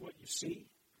trust what you see?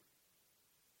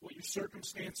 What your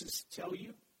circumstances tell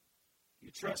you? Do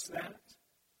you trust that?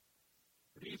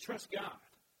 Or do you trust God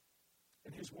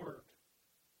and his word?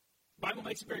 The Bible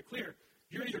makes it very clear.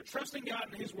 You're either trusting God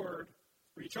and his word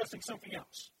or you're trusting something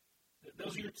else.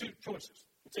 Those are your two choices.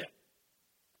 That's it.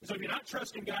 And so if you're not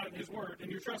trusting God and his word and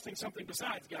you're trusting something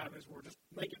besides God and his word, just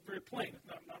make it very plain. It's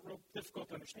not real difficult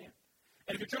to understand.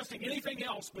 And if you're trusting anything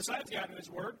else besides God and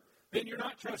his word, then you're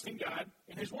not trusting God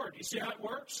and his word. You see how it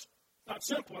works? It's not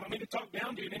simple. I don't mean to talk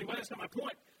down to you in any way. That's not my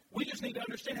point. We just need to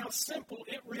understand how simple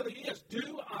it really is.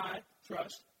 Do I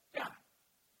trust God?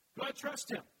 Do I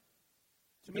trust him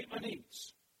to meet my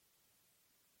needs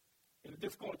in a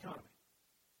difficult economy?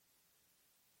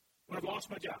 When I've lost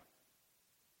my job,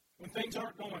 when things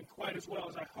aren't going quite as well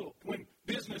as I hoped, when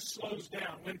business slows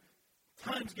down, when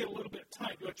times get a little bit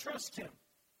tight, do I trust him?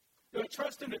 Do I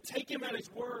trust him to take him at his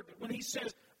word? That when he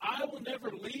says, I will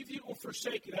never leave you or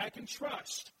forsake you, that I can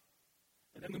trust.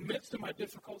 And in the midst of my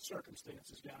difficult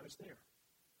circumstances, God is there.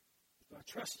 Do I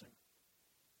trust him?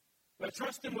 Do I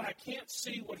trust him when I can't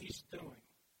see what he's doing?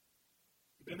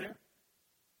 You been there?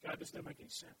 God, this doesn't make any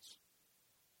sense.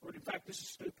 Or in fact, this is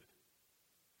stupid.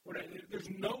 Or there's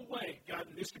no way, God,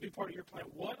 that this could be part of your plan.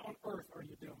 What on earth are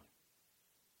you doing?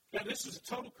 God, this is a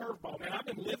total curveball, man. I've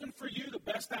been living for you the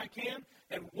best I can,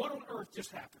 and what on earth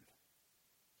just happened?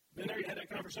 Been there? You had that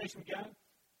conversation with God?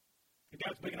 And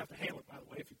God's big enough to handle it, by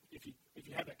the way, if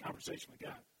you have that conversation with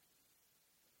God.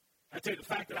 I tell you, the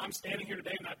fact that I'm standing here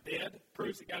today and not dead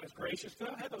proves that God is gracious,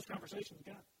 because I've had those conversations with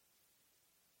God.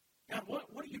 God,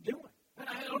 what are you doing?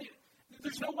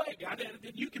 There's no way, God,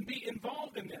 that you can be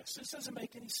involved in this. This doesn't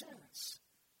make any sense.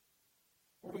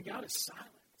 Or when God is silent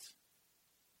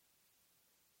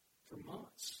for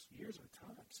months, years at a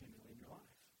time, seemingly in your life.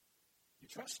 You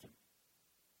trust him.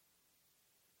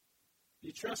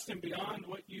 You trust him beyond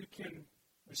what you can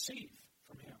receive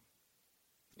from him.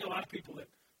 You know, a lot of people that,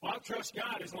 well, I'll trust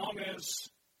God as long as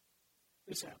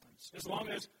this happens, as long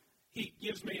as he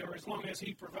gives me, or as long as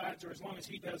he provides, or as long as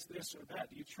he does this or that.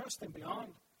 Do you trust him beyond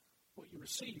what you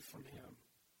receive from him?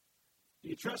 Do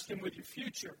you trust him with your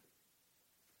future?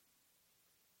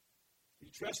 Do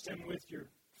you trust him with your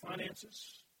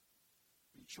finances,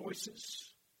 your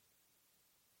choices?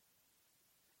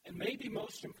 And maybe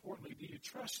most importantly, do you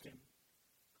trust him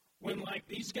when, like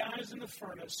these guys in the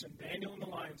furnace and Daniel in the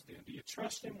lion's den, do you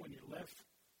trust him when you're left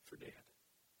for dead?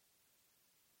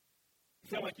 You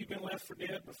feel like you've been left for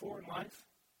dead before in life?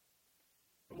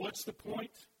 But what's the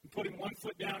point in putting one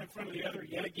foot down in front of the other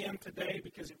yet again today?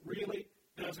 Because it really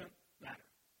doesn't matter.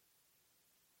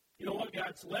 You know what?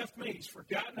 God's left me. He's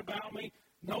forgotten about me.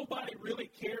 Nobody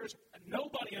really cares.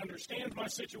 Nobody understands my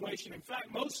situation. In fact,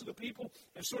 most of the people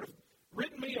have sort of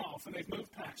written me off and they've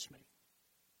moved past me.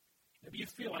 Maybe you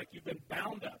feel like you've been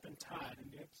bound up and tied,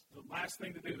 and it's the last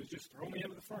thing to do is just throw me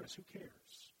into the furnace. Who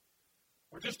cares?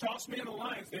 Or just toss me in the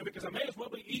lion's den because I may as well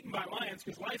be eaten by lions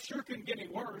because life sure couldn't get any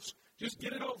worse. Just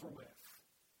get it over with.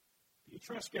 Do you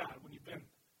trust God when you've been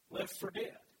left for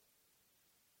dead?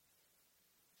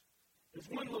 There's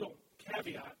one little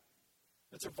caveat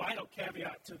that's a vital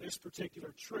caveat to this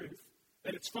particular truth,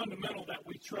 that it's fundamental that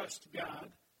we trust God,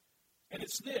 and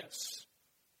it's this.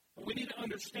 And we need to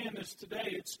understand this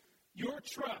today. It's your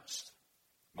trust,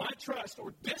 my trust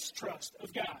or distrust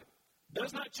of God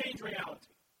does not change reality.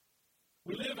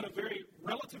 We live in a very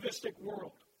relativistic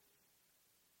world.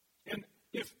 And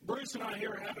if Bruce and I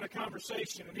here are having a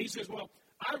conversation and he says, well,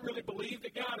 I really believe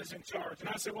that God is in charge. And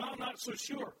I say, well, I'm not so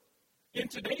sure. In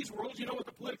today's world, you know what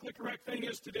the politically correct thing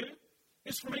is to do?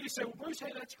 It's for me to say, well, Bruce,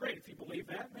 hey, that's great if you believe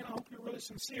that. Man, I hope you're really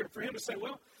sincere. For him to say,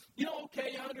 well, you know,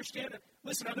 okay, I understand it.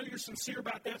 Listen, I know you're sincere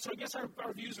about that, so I guess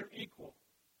our views are equal.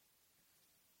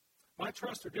 My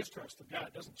trust or distrust of God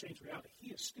doesn't change reality.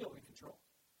 He is still in control.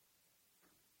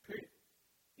 Period.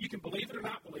 You can believe it or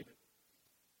not believe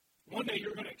it. One day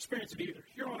you're going to experience it either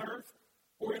here on earth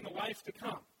or in the life to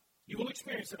come. You will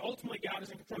experience that ultimately God is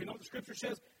in control. You know what the Scripture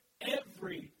says?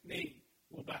 Every knee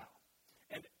will bow.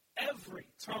 And every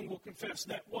tongue will confess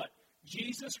that what?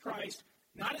 Jesus Christ,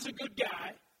 not as a good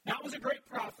guy, not as a great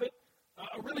prophet,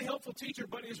 a really helpful teacher,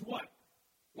 but is what?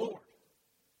 Lord.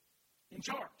 In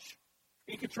charge.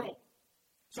 In control.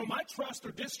 So my trust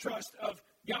or distrust of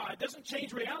God doesn't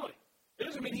change reality. It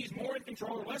doesn't mean he's more in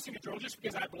control or less in control just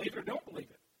because I believe it or don't believe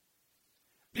it.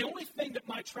 The only thing that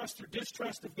my trust or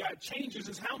distrust of God changes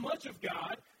is how much of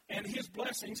God and his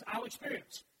blessings I'll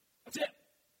experience. That's it.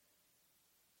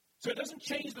 So it doesn't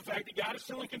change the fact that God is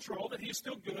still in control, that he is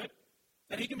still good,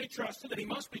 that he can be trusted, that he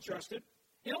must be trusted.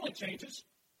 It only changes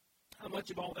how much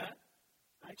of all that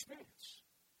I experience.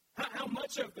 How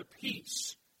much of the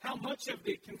peace, how much of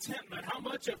the contentment, how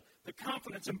much of the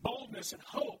confidence and boldness and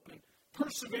hope and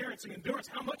perseverance and endurance,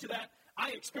 how much of that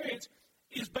I experience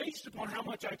is based upon how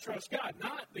much I trust God,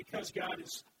 not because God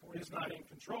is or is not in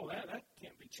control. That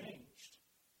can't be changed.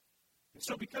 And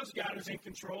so because God is in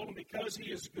control and because he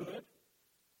is good,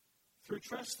 through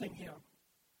trusting him,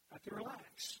 I can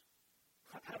relax.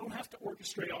 I don't have to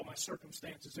orchestrate all my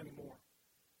circumstances anymore.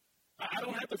 I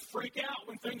don't have to freak out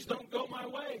when things don't go my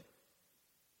way.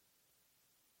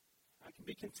 I can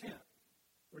be content,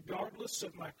 regardless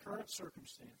of my current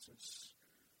circumstances.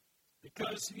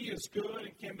 Because he is good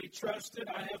and can be trusted,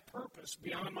 I have purpose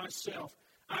beyond myself.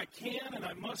 I can and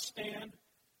I must stand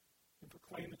and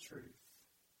proclaim the truth.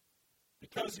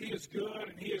 Because he is good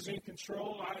and he is in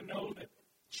control, I know that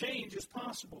change is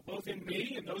possible, both in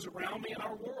me and those around me in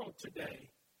our world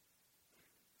today.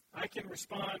 I can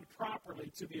respond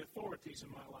properly to the authorities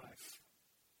in my life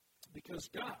because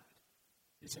God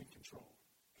is in control.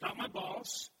 Not my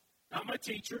boss, not my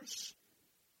teachers.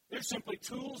 They're simply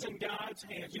tools in God's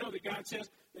hands. You know that God says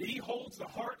that he holds the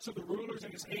hearts of the rulers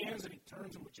in his hands and he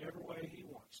turns them whichever way he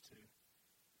wants to.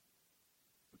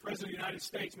 The President of the United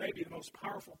States may be the most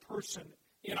powerful person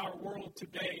in our world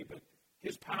today, but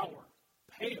his power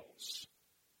pales.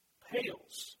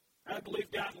 I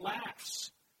believe God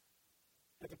laughs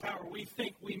at the power we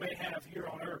think we may have here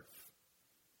on earth.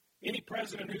 Any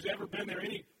president who's ever been there,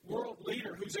 any world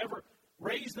leader who's ever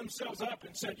raised themselves up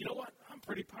and said, you know what, I'm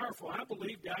pretty powerful. I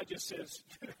believe God just says,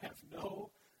 you have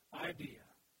no idea.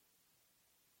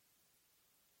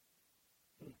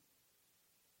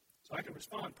 So I can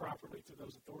respond properly to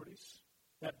those authorities.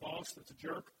 That boss that's a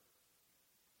jerk.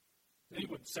 He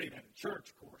wouldn't say that in church,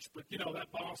 of course, but you know,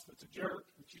 that boss that's a jerk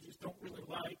that you just don't really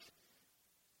like,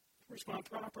 respond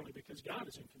properly because God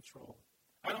is in control.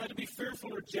 I don't have to be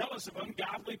fearful or jealous of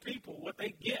ungodly people, what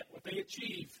they get, what they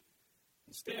achieve.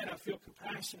 Instead, I feel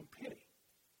compassion and pity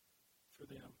for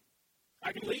them.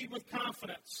 I can lead with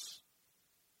confidence.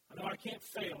 I know I can't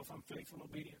fail if I'm faithful and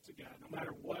obedient to God, no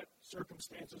matter what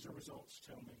circumstances or results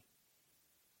tell me.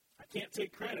 I can't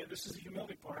take credit. This is the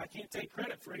humility part. I can't take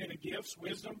credit for any of the gifts,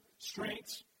 wisdom,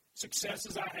 strengths,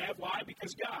 successes I have. Why?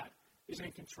 Because God is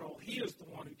in control. He is the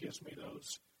one who gives me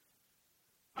those.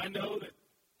 I know that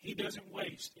he doesn't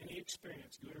waste any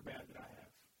experience, good or bad, that I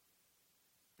have.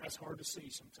 That's hard to see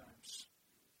sometimes.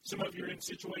 Some of you are in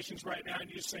situations right now and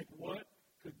you just think, what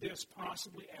could this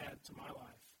possibly add to my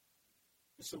life?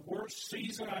 It's the worst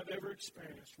season I've ever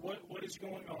experienced. What is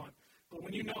going on? But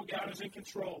when you know God is in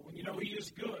control, when you know He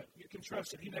is good, you can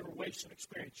trust that He never wastes an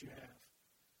experience you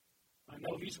have. I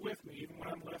know He's with me even when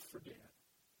I'm left for dead.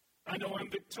 I know I'm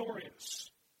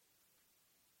victorious.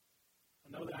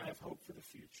 I know that I have hope for the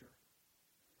future.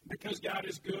 Because God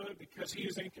is good, because He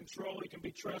is in control, He can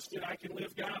be trusted, I can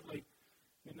live godly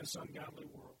in this ungodly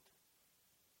world.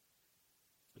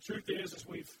 The truth is, as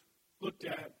we've looked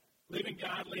at, living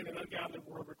godly in an ungodly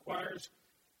world requires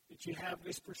that you have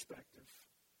this perspective,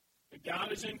 that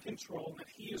God is in control and that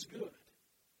He is good.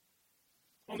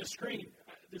 On the screen,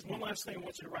 there's one last thing I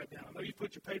want you to write down. I know you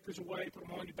put your papers away, put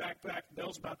them on your backpack, the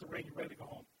bell's about to ring, you're ready to go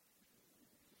home.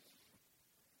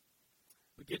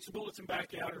 But get your bulletin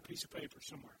back out or a piece of paper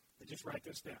somewhere and just write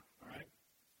this down, all right?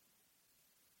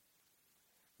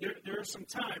 There are some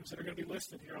times that are going to be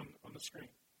listed here on the screen.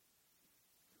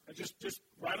 Just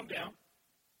write them down.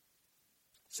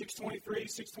 6:23,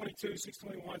 6:22,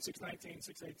 6:21, 6:19,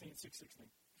 6:18, 6:16.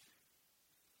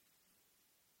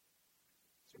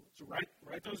 So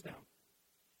write those down.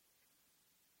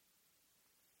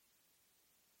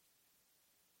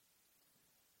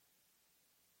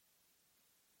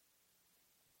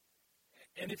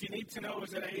 And if you need to know,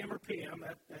 is it AM or PM?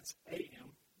 That's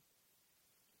AM.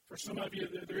 For some of you,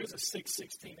 there is a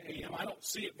 6:16 AM. I don't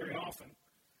see it very often,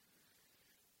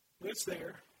 but it's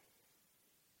there.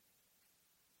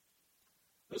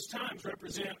 Those times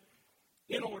represent,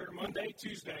 in order, Monday,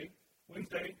 Tuesday,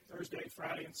 Wednesday, Thursday,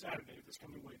 Friday, and Saturday of this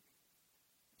coming week.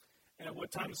 And at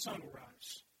what time the sun will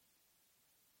rise.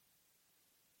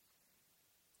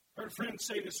 I heard a friend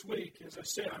say this week, as I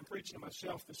said, I'm preaching to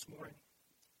myself this morning,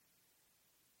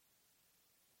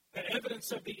 that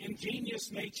evidence of the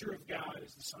ingenious nature of God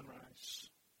is the sunrise.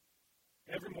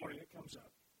 Every morning it comes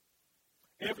up.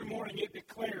 Every morning it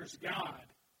declares God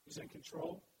is in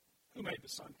control. Who made the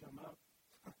sun come up?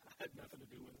 I had nothing to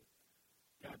do with it.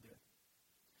 God did.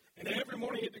 And every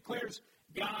morning it declares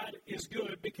God is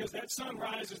good, because that sun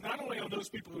rises not only on those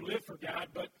people who live for God,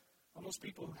 but on those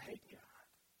people who hate God.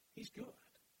 He's good,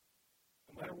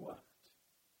 no matter what.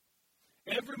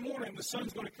 Every morning the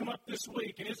sun's going to come up this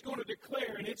week, and it's going to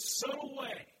declare in its subtle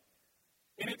way,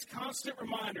 in its constant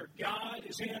reminder, God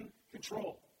is in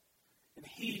control, and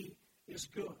He is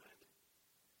good.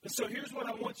 And so here's what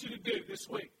I want you to do this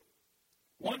week.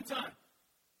 One time.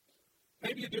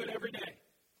 Maybe you do it every day.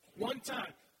 One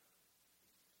time.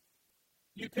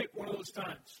 You pick one of those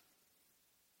times.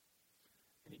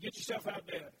 And you get yourself out of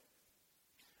bed.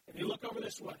 And you look over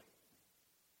this way.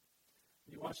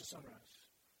 And you watch the sunrise.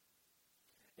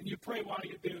 And you pray while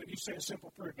you do, and you say a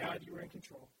simple prayer. God, you are in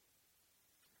control.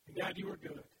 And God, you are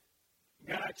good. And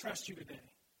God, I trust you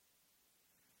today.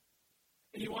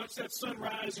 And you watch that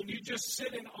sunrise, and you just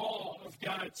sit in awe of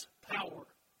God's power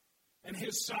and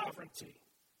His sovereignty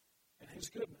and His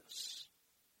goodness.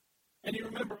 And you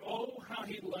remember, oh, how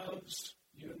He loves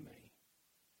you and me.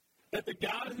 That the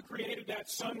God who created that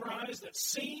sunrise that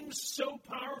seems so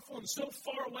powerful and so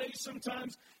far away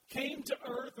sometimes came to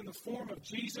earth in the form of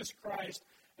Jesus Christ,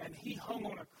 and He hung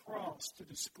on a cross to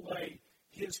display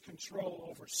His control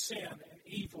over sin and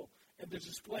evil and to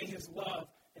display His love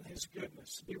and His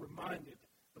goodness. Be reminded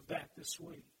of that this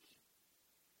week.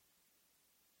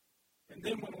 And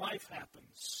then when life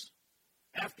happens,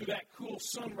 after that cool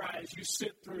sunrise you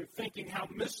sit through thinking how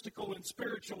mystical and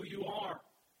spiritual you are,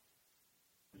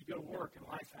 you go to work and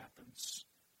life happens.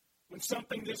 When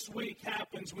something this week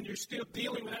happens, when you're still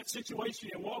dealing with that situation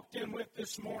you walked in with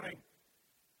this morning,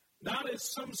 not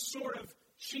as some sort of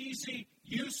cheesy,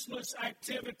 useless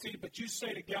activity, but you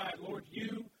say to God, Lord,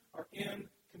 you are in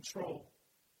control.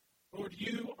 Lord,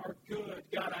 you are good.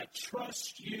 God, I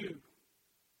trust you.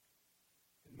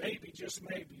 And maybe, just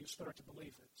maybe, you start to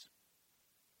believe it.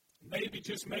 Maybe,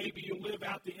 just maybe, you live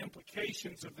out the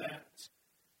implications of that.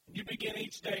 And you begin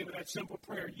each day with that simple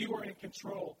prayer. You are in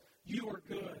control. You are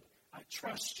good. I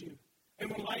trust you.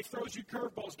 And when life throws you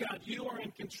curveballs, God, you are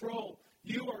in control.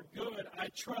 You are good. I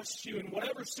trust you. In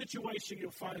whatever situation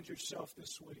you'll find yourself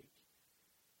this week,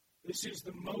 this is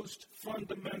the most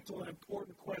fundamental and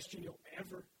important question you'll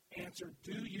ever answer.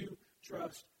 Do you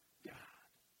trust God?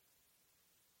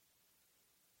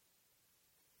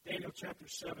 Daniel chapter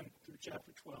 7 through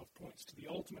chapter 12 points to the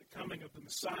ultimate coming of the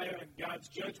Messiah and God's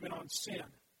judgment on sin.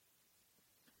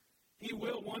 He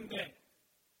will one day,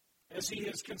 as He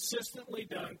has consistently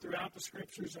done throughout the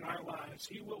Scriptures in our lives,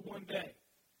 He will one day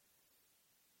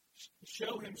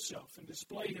show Himself and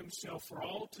display Himself for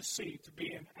all to see to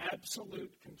be in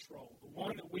absolute control, the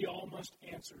one that we all must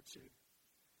answer to,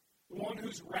 the one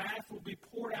whose wrath will be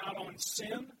poured out on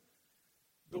sin,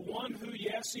 the one who,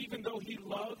 yes, even though He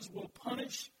loves, will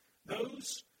punish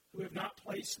those who have not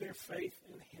placed their faith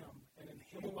in him and in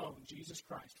him alone, Jesus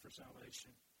Christ, for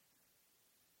salvation.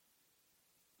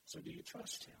 So do you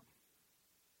trust him?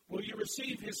 Will you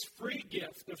receive his free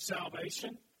gift of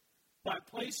salvation by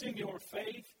placing your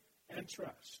faith and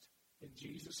trust in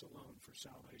Jesus alone for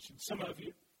salvation? Some of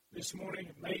you this morning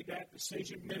have made that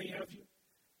decision, many of you,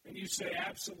 and you say,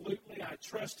 absolutely, I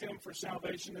trust him for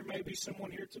salvation. There may be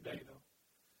someone here today, though,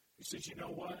 who says, you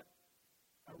know what?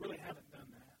 I really haven't done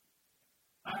that.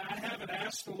 I haven't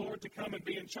asked the Lord to come and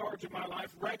be in charge of my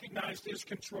life, recognized his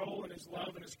control and his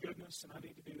love and his goodness, and I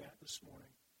need to do that this morning.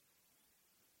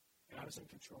 God is in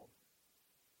control.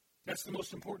 That's the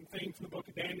most important thing from the book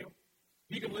of Daniel.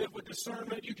 You can live with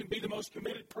discernment. You can be the most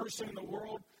committed person in the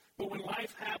world. But when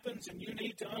life happens, and you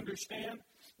need to understand,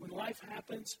 when life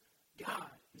happens, God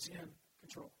is in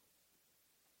control.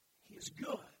 He is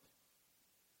good.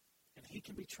 And he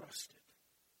can be trusted.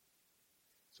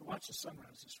 So watch the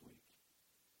sunrise this week.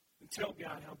 And tell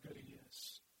God how good he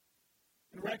is.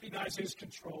 And recognize his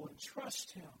control and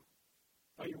trust him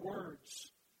by your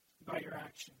words, by your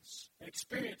actions. And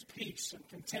experience peace and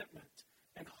contentment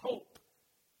and hope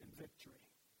and victory.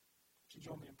 Would you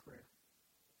join me in prayer?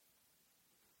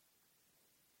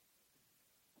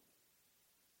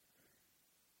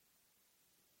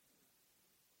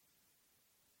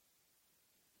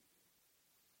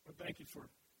 Lord, thank you for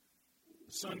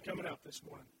the sun coming up this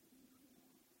morning.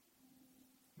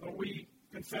 Lord, we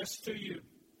confess to you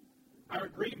our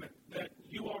agreement that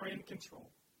you are in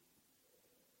control.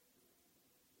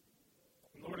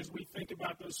 And Lord, as we think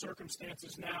about those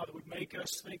circumstances now that would make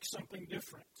us think something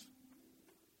different,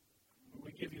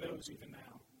 we give you those even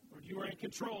now. Lord, you are in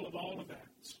control of all of that.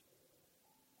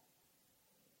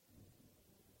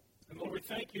 And Lord, we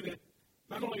thank you that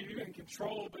not only are you in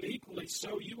control, but equally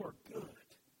so, you are good.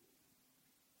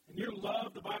 And your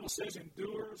love, the Bible says,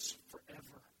 endures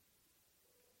forever.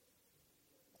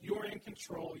 You are in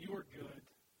control. You are good.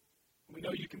 And we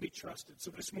know you can be trusted.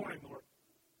 So this morning, Lord,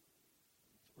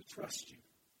 we trust you.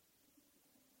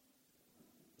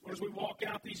 Lord, as we walk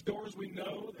out these doors, we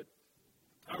know that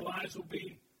our lives will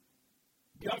be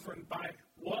governed by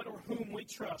what or whom we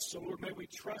trust. So, Lord, may we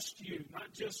trust you,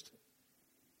 not just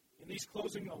in these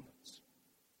closing moments,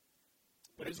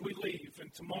 but as we leave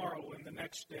and tomorrow and the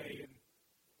next day and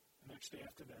the next day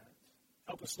after that.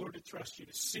 Help us, Lord, to trust you,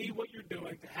 to see what you're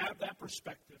doing, to have that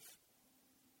perspective.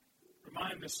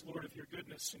 Remind us, Lord, of your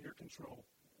goodness and your control.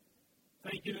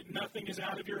 Thank you that nothing is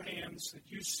out of your hands, that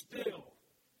you still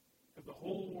have the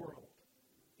whole world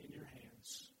in your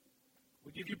hands.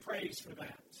 We give you praise for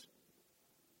that.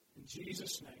 In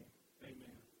Jesus' name,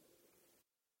 amen.